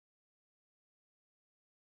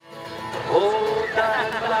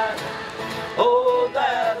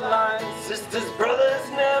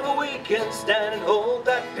can stand and hold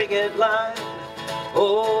that picket line.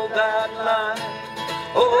 Hold that line.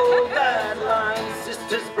 Hold that line.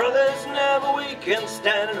 Sisters, brothers, never we can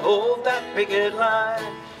stand and hold that picket line.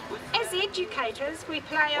 As educators, we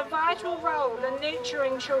play a vital role in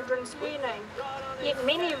nurturing children's learning. Yet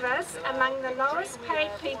many of us are among the lowest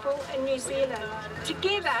paid people in New Zealand.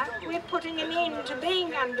 Together, we're putting an end to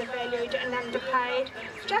being undervalued and underpaid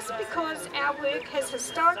just because our work has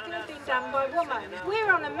historically been done by women.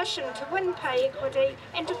 We're on a mission to win pay equity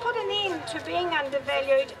and to put an end to being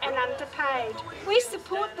undervalued and underpaid. We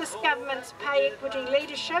support this government's pay equity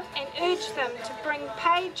leadership and urge them to bring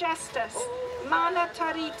pay justice, mana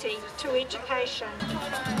tariti, to education.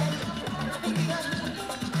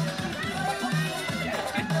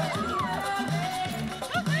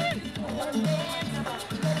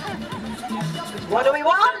 What do we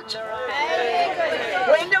want?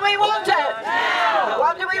 When do we want it? Now.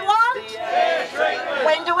 What do we want?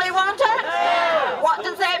 When do we want it? Now. What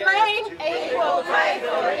does that mean? Equal pay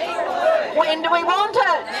for equal work. When do we want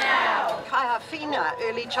it? Now. Kaiawhina,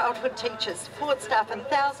 early childhood teachers, support staff and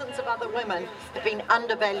thousands of other women have been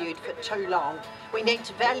undervalued for too long. We need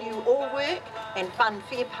to value all work and fund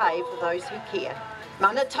fair pay for those who care.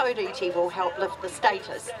 Mana tauriti will help lift the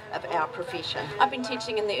status of our profession. I've been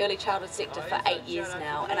teaching in the early childhood sector for 8 years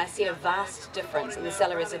now, and I see a vast difference in the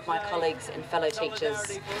salaries of my colleagues and fellow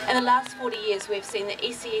teachers. In the last 40 years, we've seen the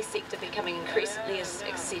NZEI sector becoming increasingly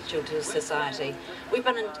essential to society. We've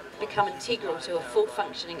become integral to a full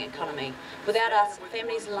functioning economy. Without us,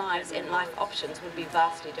 families' lives and life options would be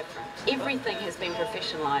vastly different. Everything has been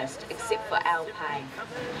professionalised except for our pay.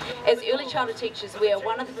 As early childhood teachers, we are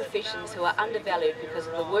one of the professions who are undervalued because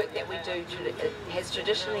of the work that we do has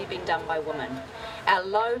traditionally been done by women. Our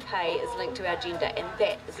low pay is linked to our gender, and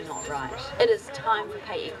that is not right. It is time for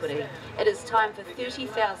pay equity. It is time for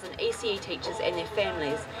 30,000 NZEI teachers and their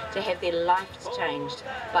families to have their lives changed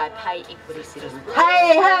by a pay equity settlement.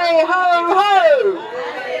 Hey, hey, ho, ho!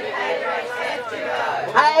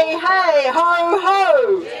 Hey, hey, ho,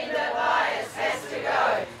 ho! Gender bias has to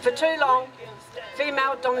go. For too long,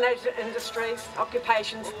 female-dominated industries,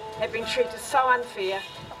 occupations have been treated so unfair,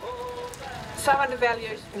 so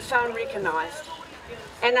undervalued and so unrecognised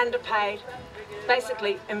and underpaid,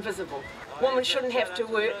 basically invisible. Women shouldn't have to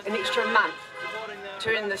work an extra month to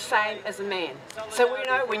earn the same as a man. So we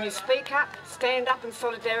know when you speak up, stand up in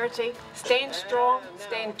solidarity, stand strong,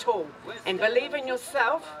 stand tall, and believe in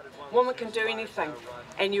yourself, women can do anything,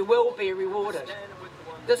 and you will be rewarded.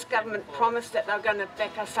 This government promised that they're going to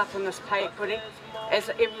back us up on this pay equity. As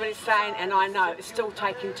everybody's saying, and I know, it's still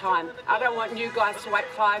taking time. I don't want you guys to wait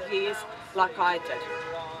 5 years like I did.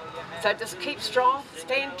 So just keep strong,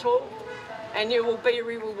 stand tall, and you will be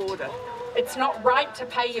rewarded. It's not right to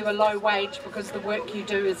pay you a low wage because the work you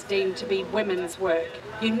do is deemed to be women's work.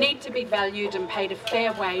 You need to be valued and paid a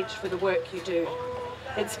fair wage for the work you do.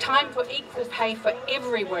 It's time for equal pay for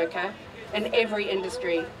every worker in every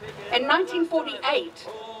industry. In 1948,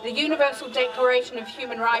 the Universal Declaration of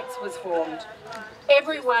Human Rights was formed.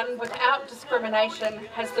 Everyone, without discrimination,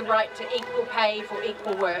 has the right to equal pay for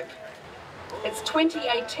equal work. It's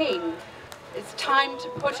 2018. It's time to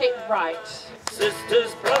put it right.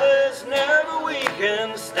 Sisters, brothers, never we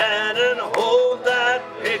can stand.